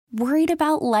Worried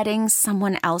about letting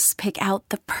someone else pick out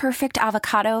the perfect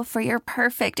avocado for your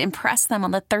perfect impress them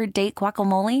on the third date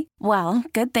guacamole? Well,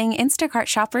 good thing Instacart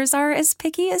shoppers are as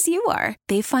picky as you are.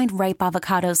 They find ripe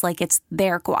avocados like it's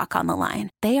their guac on the line.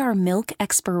 They are milk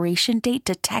expiration date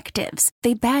detectives.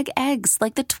 They bag eggs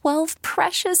like the 12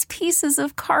 precious pieces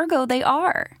of cargo they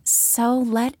are. So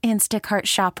let Instacart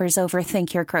shoppers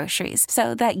overthink your groceries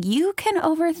so that you can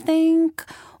overthink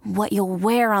what you'll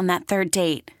wear on that third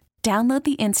date. Download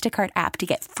the Instacart app to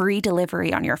get free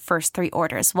delivery on your first 3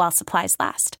 orders while supplies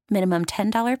last. Minimum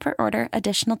 $10 per order.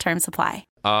 Additional terms apply.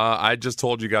 I just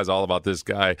told you guys all about this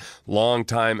guy,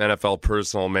 longtime NFL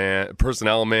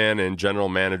personnel man and general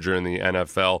manager in the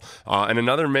NFL, and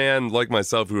another man like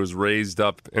myself who was raised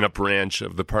up in a branch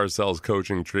of the Parcells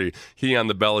coaching tree. He on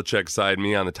the Belichick side,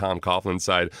 me on the Tom Coughlin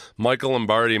side. Michael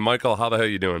Lombardi. Michael, how the hell are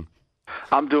you doing?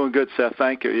 I'm doing good, Seth.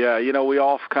 Thank you. Yeah, we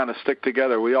all kind of stick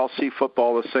together. We all see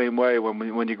football the same way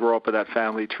when you grow up in that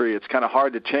family tree. It's kind of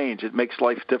hard to change. It makes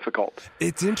life difficult.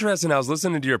 It's interesting. I was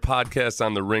listening to your podcast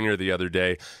on The Ringer the other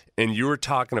day, and you were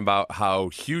talking about how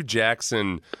Hugh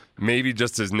Jackson maybe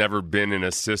just has never been in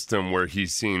a system where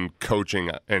he's seen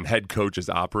coaching and head coaches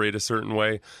operate a certain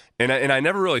way. And I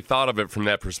never really thought of it from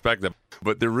that perspective.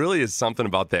 But there really is something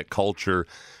about that culture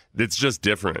it's just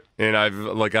different. And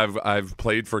I've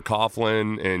played for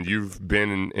Coughlin, and you've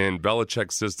been in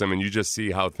Belichick's system, and you just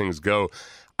see how things go.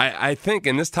 I think,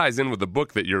 and this ties in with the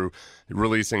book that you're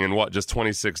releasing in just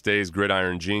 26 days,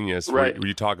 Gridiron Genius, right, where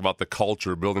you talk about the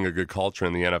culture, building a good culture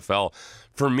in the NFL.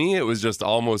 For me, it was just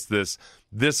almost this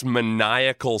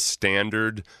maniacal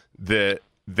standard that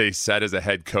they set as a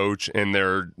head coach, and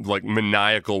their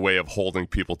maniacal way of holding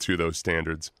people to those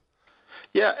standards.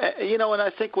 Yeah, and I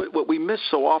think what we miss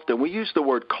so often, we use the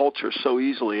word culture so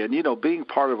easily. And, being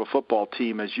part of a football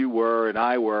team as you were and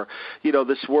I were,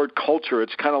 this word culture,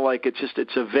 it's kind of like it's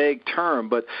a vague term.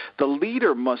 But the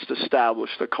leader must establish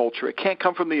the culture. It can't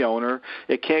come from the owner.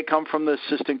 It can't come from the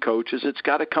assistant coaches. It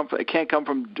can't come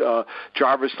from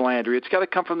Jarvis Landry. It's got to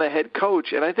come from the head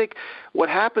coach. And I think what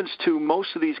happens to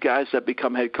most of these guys that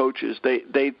become head coaches,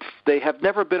 they have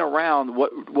never been around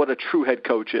what a true head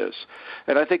coach is.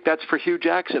 And I think that's for Hugh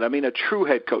Jackson. I mean, a true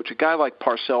head coach, a guy like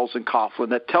Parcells and Coughlin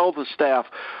that tells the staff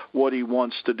what he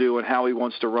wants to do and how he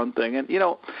wants to run things.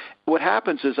 And, what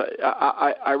happens is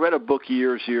I read a book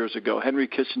years ago, Henry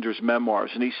Kissinger's Memoirs,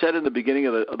 and he said in the beginning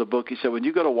of the book, he said, when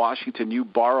you go to Washington, you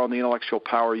borrow on the intellectual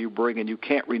power you bring, and you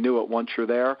can't renew it once you're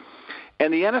there.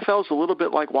 And the NFL is a little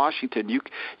bit like Washington.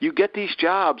 You get these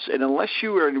jobs, and unless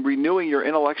you are renewing your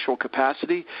intellectual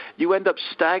capacity, you end up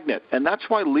stagnant. And that's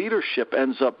why leadership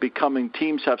ends up becoming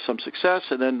teams have some success,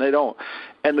 and then they don't.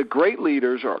 And the great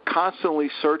leaders are constantly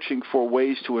searching for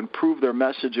ways to improve their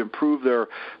message, improve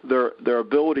their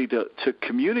ability to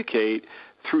communicate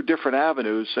through different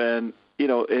avenues. And,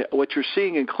 what you're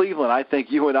seeing in Cleveland, I think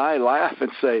you and I laugh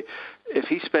and say, if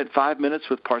he spent 5 minutes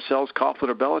with Parcells, Coughlin,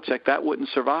 or Belichick, that wouldn't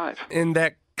survive. And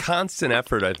that constant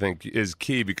effort, I think, is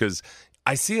key because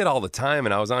I see it all the time,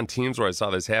 and I was on teams where I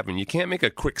saw this happen. You can't make a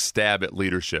quick stab at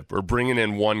leadership or bringing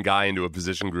in one guy into a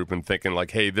position group and thinking like,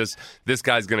 hey, this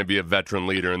guy's going to be a veteran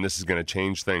leader and this is going to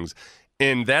change things.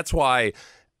 And that's why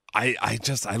I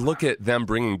look at them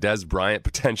bringing Dez Bryant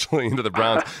potentially into the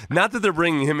Browns. Not that they're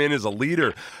bringing him in as a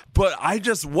leader, but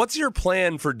what's your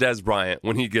plan for Dez Bryant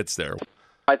when he gets there?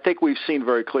 I think we've seen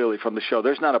very clearly from the show,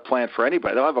 there's not a plan for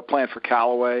anybody. They don't have a plan for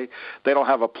Callaway. They don't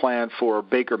have a plan for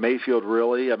Baker Mayfield,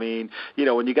 really. I mean,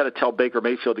 when you got to tell Baker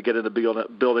Mayfield to get in the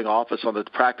building office on the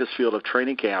practice field of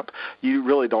training camp, you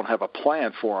really don't have a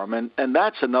plan for him. And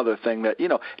that's another thing that,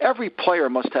 every player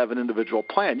must have an individual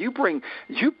plan. You bring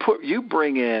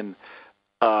in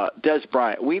Dez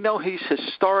Bryant. We know he's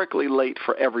historically late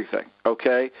for everything,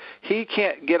 okay? He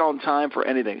can't get on time for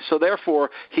anything. So, therefore,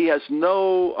 he has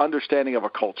no understanding of a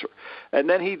culture. And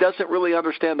then he doesn't really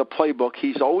understand the playbook.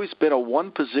 He's always been a one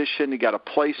position. You got to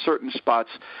play certain spots.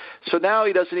 So now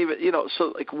he doesn't even,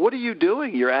 what are you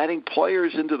doing? You're adding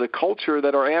players into the culture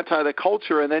that are anti the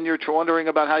culture, and then you're wondering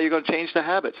about how you're going to change the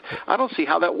habits. I don't see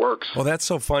how that works. Well, that's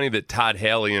so funny that Todd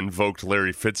Haley invoked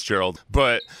Larry Fitzgerald,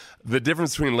 but the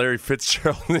difference between Larry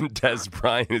Fitzgerald and Dez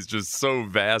Bryant is just so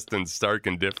vast and stark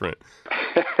and different.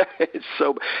 It's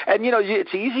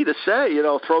it's easy to say,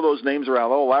 throw those names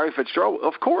around. Oh, Larry Fitzgerald,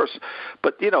 of course.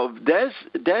 But, Dez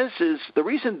is – the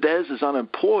reason Dez is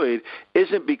unemployed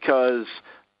isn't because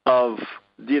of,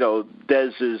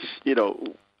 Dez's,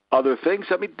 other things.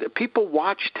 I mean, people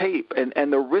watch tape,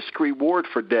 and the risk-reward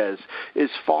for Dez is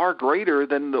far greater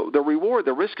than the reward.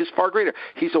 The risk is far greater.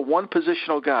 He's a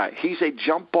one-positional guy. He's a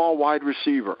jump ball wide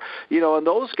receiver. And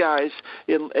those guys,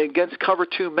 against cover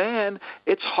 2 man,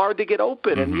 it's hard to get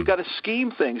open, and you got to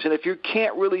scheme things. And if you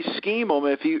can't really scheme them,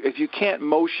 if you can't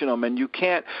motion them, and you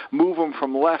can't move them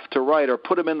from left to right or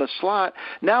put them in the slot,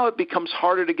 now it becomes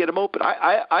harder to get them open.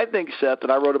 I think, Seth,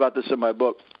 and I wrote about this in my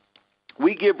book,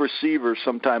 we give receivers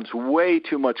sometimes way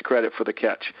too much credit for the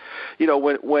catch.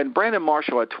 When Brandon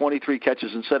Marshall had 23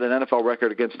 catches and set an NFL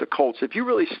record against the Colts, if you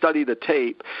really study the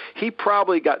tape, he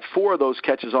probably got 4 of those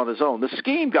catches on his own. The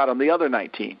scheme got him the other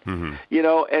 19.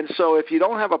 And so if you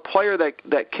don't have a player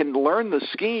that can learn the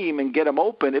scheme and get him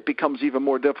open, it becomes even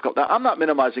more difficult. Now, I'm not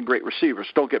minimizing great receivers.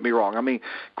 Don't get me wrong. I mean,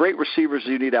 great receivers,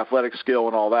 you need athletic skill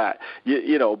and all that.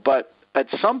 But at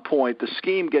some point, the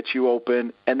scheme gets you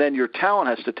open, and then your talent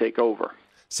has to take over.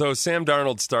 So Sam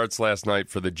Darnold starts last night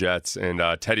for the Jets, and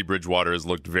Teddy Bridgewater has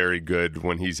looked very good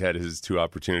when he's had his 2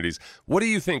 opportunities. What do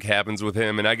you think happens with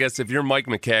him? And I guess if you're Mike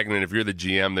Maccagnan, if you're the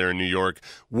GM there in New York,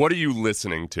 what are you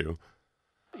listening to?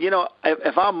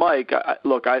 If I'm Mike,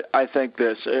 I think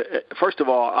this. First of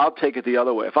all, I'll take it the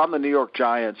other way. If I'm the New York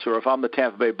Giants, or if I'm the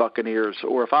Tampa Bay Buccaneers,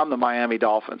 or if I'm the Miami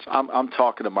Dolphins, I'm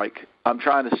talking to Mike. I'm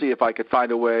trying to see if I could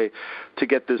find a way to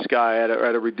get this guy at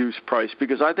a reduced price,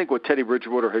 because I think what Teddy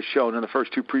Bridgewater has shown in the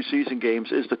first 2 preseason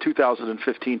games is the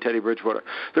 2015 Teddy Bridgewater.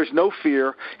 There's no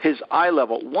fear. His eye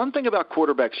level. One thing about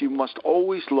quarterbacks you must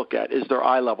always look at is their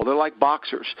eye level. They're like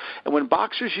boxers. And when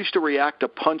boxers used to react to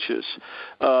punches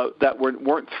that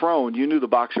weren't thrown, you knew the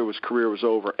boxer's career was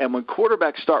over. And when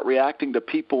quarterbacks start reacting to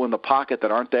people in the pocket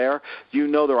that aren't there, you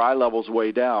know their eye level's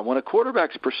way down. When a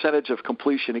quarterback's percentage of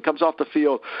completion, he comes off the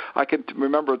field, I can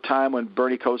remember a time when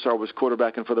Bernie Kosar was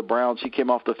quarterbacking for the Browns. He came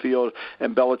off the field,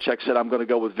 and Belichick said, I'm going to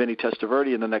go with Vinny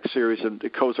Testaverde in the next series. And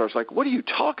Kosar's like, what are you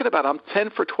talking about? I'm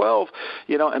 10 for 12.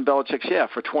 And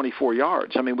Belichick's, for 24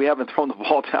 yards. I mean, we haven't thrown the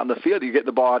ball down the field. You get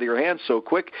the ball out of your hands so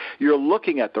quick, you're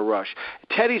looking at the rush.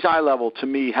 Teddy's eye level, to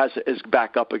me, is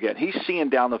back up again. He's seeing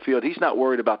down the field. He's not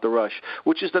worried about the rush,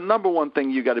 which is the number one thing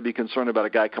you got to be concerned about, a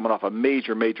guy coming off a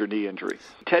major, major knee injury.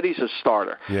 Teddy's a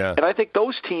starter. Yeah. And I think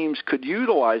those teams could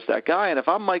utilize that guy. And if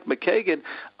I'm Mike Maccagnan,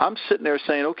 I'm sitting there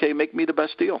saying, okay, make me the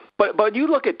best deal. But you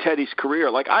look at Teddy's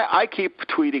career, like I keep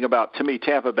tweeting about, to me,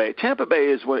 Tampa Bay. Tampa Bay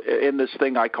is in this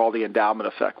thing I call the endowment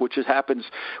effect, which happens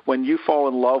when you fall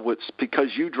in love with, because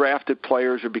you drafted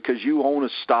players or because you own a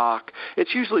stock.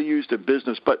 It's usually used in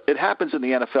business, but it happens in the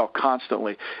NFL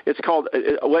constantly. It's called,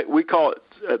 we call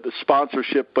it the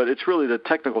sponsorship, but it's really, the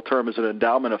technical term is an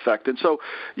endowment effect. And so,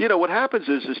 what happens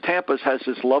is Tampa has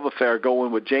this love affair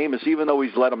going with Jameis, even though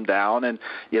he's let him down. And,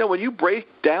 when you break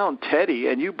down Teddy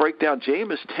and you break down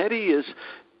Jameis, Teddy is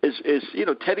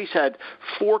Teddy's had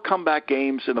 4 comeback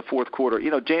games in the fourth quarter.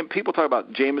 People talk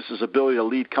about Jameis's ability to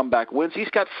lead comeback wins. He's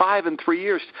got 5 in 3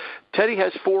 years. Teddy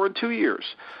has 4 in 2 years.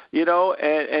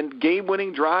 And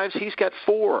game-winning drives, he's got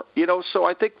 4. So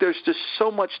I think there's just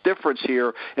so much difference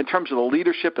here in terms of the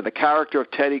leadership and the character of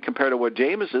Teddy compared to what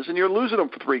Jameis is, and you're losing him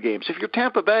for 3 games. If you're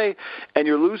Tampa Bay and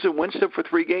you're losing Winston for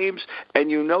 3 games and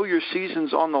your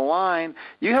season's on the line,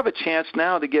 you have a chance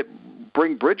now to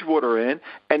bring Bridgewater in,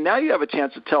 and now you have a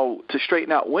chance to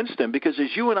straighten out Winston, because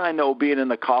as you and I know, being in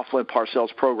the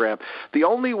Coughlin-Parcells program, the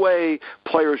only way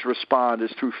players respond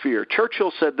is through fear.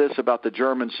 Churchill said this about the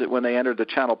Germans when they entered the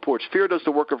Channel ports: fear does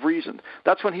the work of reason.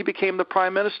 That's when he became the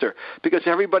prime minister, because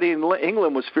everybody in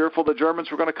England was fearful the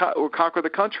Germans were going to conquer the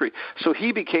country. So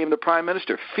he became the prime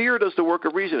minister. Fear does the work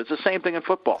of reason. It's the same thing in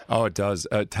football. Oh, it does.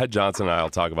 Ted Johnson and I will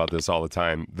talk about this all the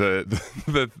time.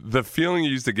 The feeling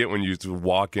you used to get when you used to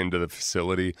walk into the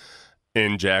facility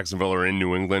in Jacksonville or in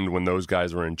New England when those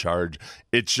guys were in charge,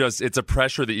 it's a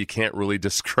pressure that you can't really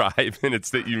describe, and it's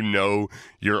that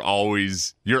you're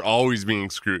always being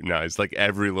scrutinized, like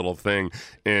every little thing,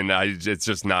 and it's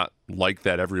just not like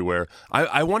that everywhere.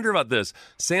 I wonder about this.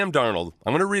 Sam Darnold,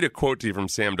 I'm going to read a quote to you from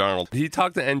Sam Darnold. He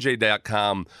talked to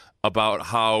NJ.com about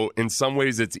how in some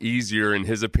ways it's easier, in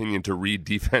his opinion, to read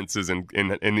defenses in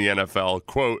the NFL.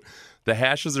 Quote, "The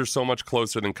hashes are so much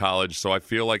closer than college, so I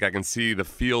feel like I can see the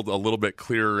field a little bit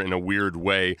clearer in a weird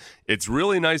way. It's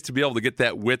really nice to be able to get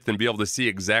that width and be able to see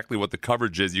exactly what the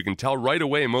coverage is. You can tell right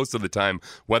away most of the time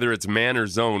whether it's man or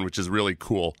zone, which is really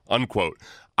cool." Unquote.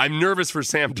 I'm nervous for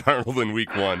Sam Darnold in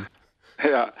week 1.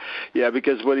 Yeah,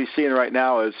 because what he's seeing right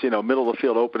now is, middle of the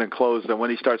field open and closed, and when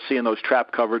he starts seeing those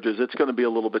trap coverages, it's going to be a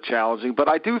little bit challenging. But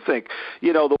I do think,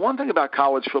 the one thing about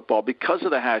college football, because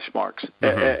of the hash marks,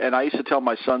 and I used to tell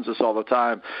my sons this all the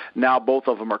time, now both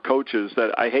of them are coaches,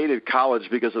 that I hated college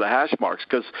because of the hash marks.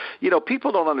 Because,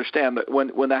 people don't understand that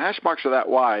when the hash marks are that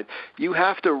wide, you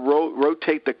have to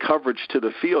rotate the coverage to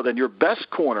the field, and your best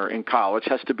corner in college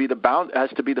has to be the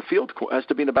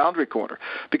boundary corner,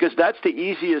 because that's the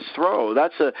easiest throw.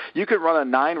 You can run a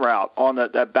 9 route on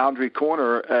that boundary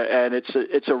corner, and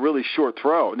it's a really short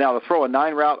throw. Now, to throw a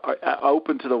 9 route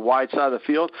open to the wide side of the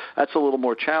field, that's a little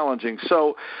more challenging.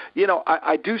 So,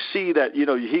 I do see that,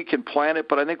 he can plan it,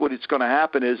 but I think what's going to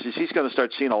happen is he's going to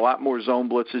start seeing a lot more zone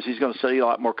blitzes. He's going to see a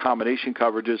lot more combination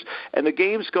coverages, and the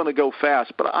game's going to go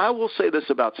fast. But I will say this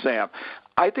about Sam.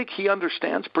 I think he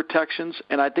understands protections,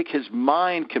 and I think his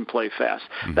mind can play fast.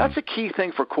 Mm-hmm. That's a key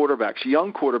thing for quarterbacks,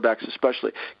 young quarterbacks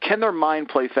especially. Can their mind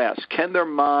play fast? Can their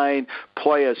mind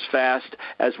play as fast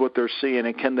as what they're seeing,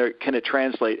 and can it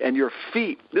translate? And your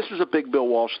feet, this was a big Bill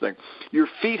Walsh thing, your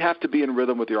feet have to be in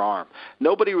rhythm with your arm.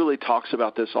 Nobody really talks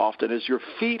about this often, is your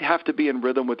feet have to be in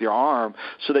rhythm with your arm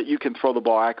so that you can throw the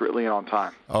ball accurately and on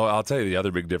time. Oh, I'll tell you the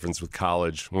other big difference with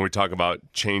college, when we talk about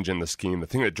changing the scheme, the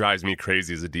thing that drives me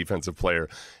crazy as a defensive player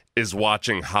is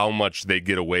watching how much they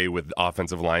get away with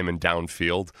offensive linemen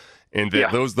downfield. And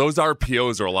those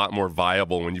RPOs are a lot more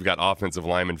viable when you've got offensive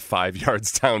linemen 5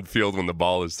 yards downfield when the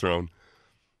ball is thrown.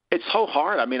 It's so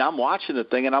hard. I mean, I'm watching the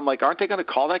thing, and I'm like, aren't they going to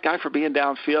call that guy for being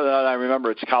downfield? And I remember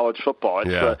it's college football.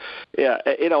 And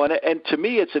to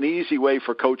me, it's an easy way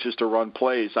for coaches to run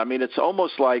plays. I mean, it's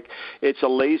almost like it's a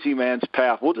lazy man's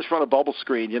path. We'll just run a bubble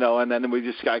screen, and then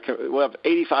we'll have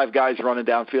 85 guys running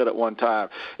downfield at one time.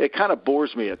 It kind of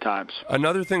bores me at times.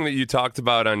 Another thing that you talked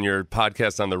about on your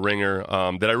podcast on The Ringer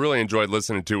that I really enjoyed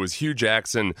listening to was Hugh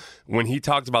Jackson, when he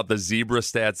talked about the Zebra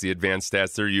stats, the advanced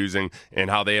stats they're using, and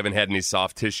how they haven't had any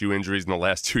soft tissue injuries in the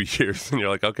last 2 years. And you're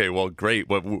like, okay, well, great.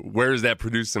 Where does that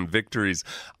produce some victories?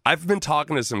 I've been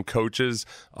talking to some coaches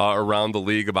around the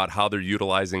league about how they're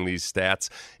utilizing these stats.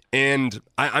 And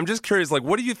I'm just curious,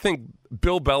 what do you think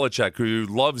Bill Belichick, who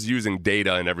loves using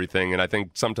data and everything, and I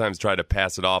think sometimes try to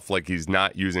pass it off like he's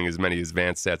not using as many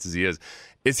advanced stats as he is,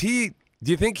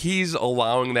 do you think he's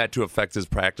allowing that to affect his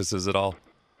practices at all?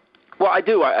 Well, I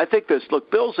do. I think this. Look,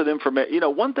 Bill's an information.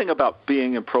 One thing about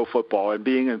being in pro football and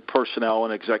being in personnel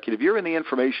and executive, you're in the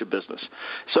information business.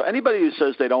 So anybody who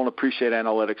says they don't appreciate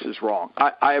analytics is wrong.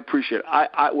 I appreciate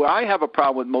it. Where I have a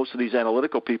problem with most of these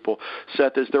analytical people,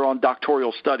 Seth, is they're on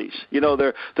doctoral studies.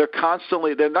 They're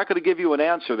constantly. They're not going to give you an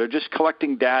answer. They're just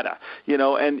collecting data.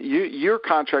 And your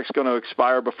contract's going to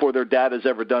expire before their data is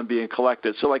ever done being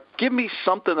collected. So, give me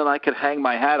something that I could hang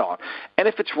my hat on. And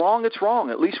if it's wrong, it's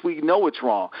wrong. At least we know it's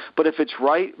wrong. But if it's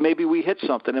right, maybe we hit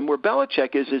something. And where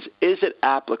Belichick is it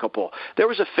applicable? There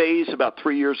was a phase about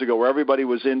 3 years ago where everybody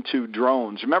was into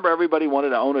drones. Remember, everybody wanted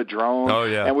to own a drone? Oh,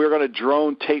 yeah. And we were going to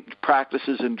drone tape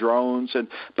practices in drones. And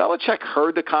Belichick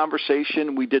heard the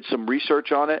conversation. We did some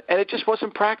research on it, and it just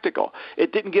wasn't practical.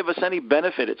 It didn't give us any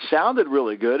benefit. It sounded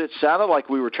really good. It sounded like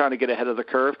we were trying to get ahead of the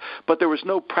curve, but there was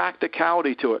no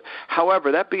practicality to it.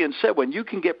 However, that being said, when you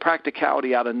can get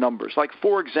practicality out of numbers, like,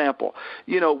 for example,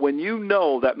 when you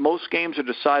know that most games are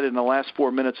decided in the last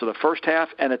 4 minutes of the first half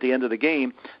and at the end of the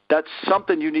game, that's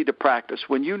something you need to practice.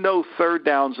 When you know third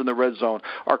downs in the red zone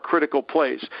are critical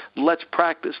plays, let's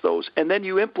practice those. And then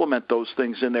you implement those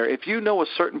things in there. If you know a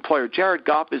certain player, Jared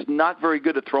Goff is not very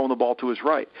good at throwing the ball to his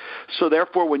right. So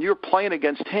therefore, when you're playing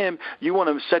against him, you want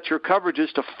to set your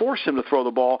coverages to force him to throw the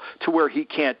ball to where he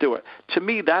can't do it. To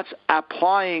me, that's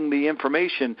applying the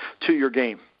information to your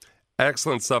game.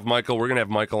 Excellent stuff, Michael. We're going to have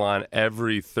Michael on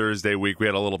every Thursday week. We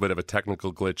had a little bit of a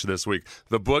technical glitch this week.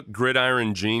 The book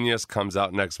Gridiron Genius comes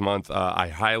out next month. I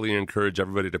highly encourage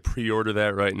everybody to pre-order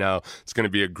that right now. It's going to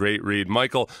be a great read.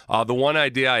 Michael, the one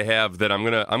idea I have that I'm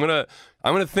going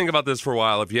to think about this for a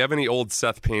while. If you have any old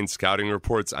Seth Payne scouting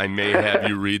reports, I may have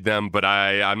you read them, but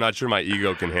I'm not sure my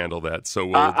ego can handle that.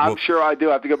 So I'm sure I do.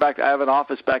 I have to go back. I have an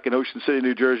office back in Ocean City,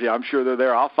 New Jersey. I'm sure they're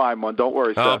there. I'll find one. Don't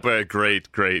worry, Seth. Oh, but great.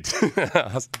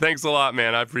 Thanks a lot,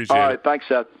 man. I appreciate it. All right. Thanks,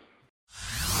 Seth.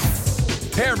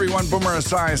 Hey everyone, Boomer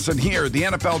Esiason here. The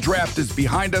NFL Draft is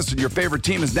behind us and your favorite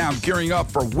team is now gearing up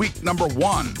for week number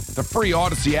 1. The free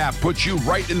Odyssey app puts you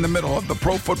right in the middle of the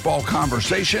pro football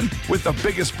conversation with the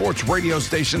biggest sports radio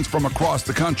stations from across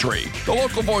the country. The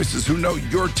local voices who know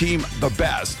your team the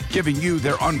best, giving you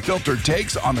their unfiltered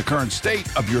takes on the current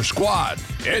state of your squad.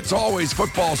 It's always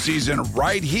football season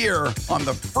right here on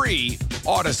the free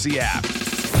Odyssey app.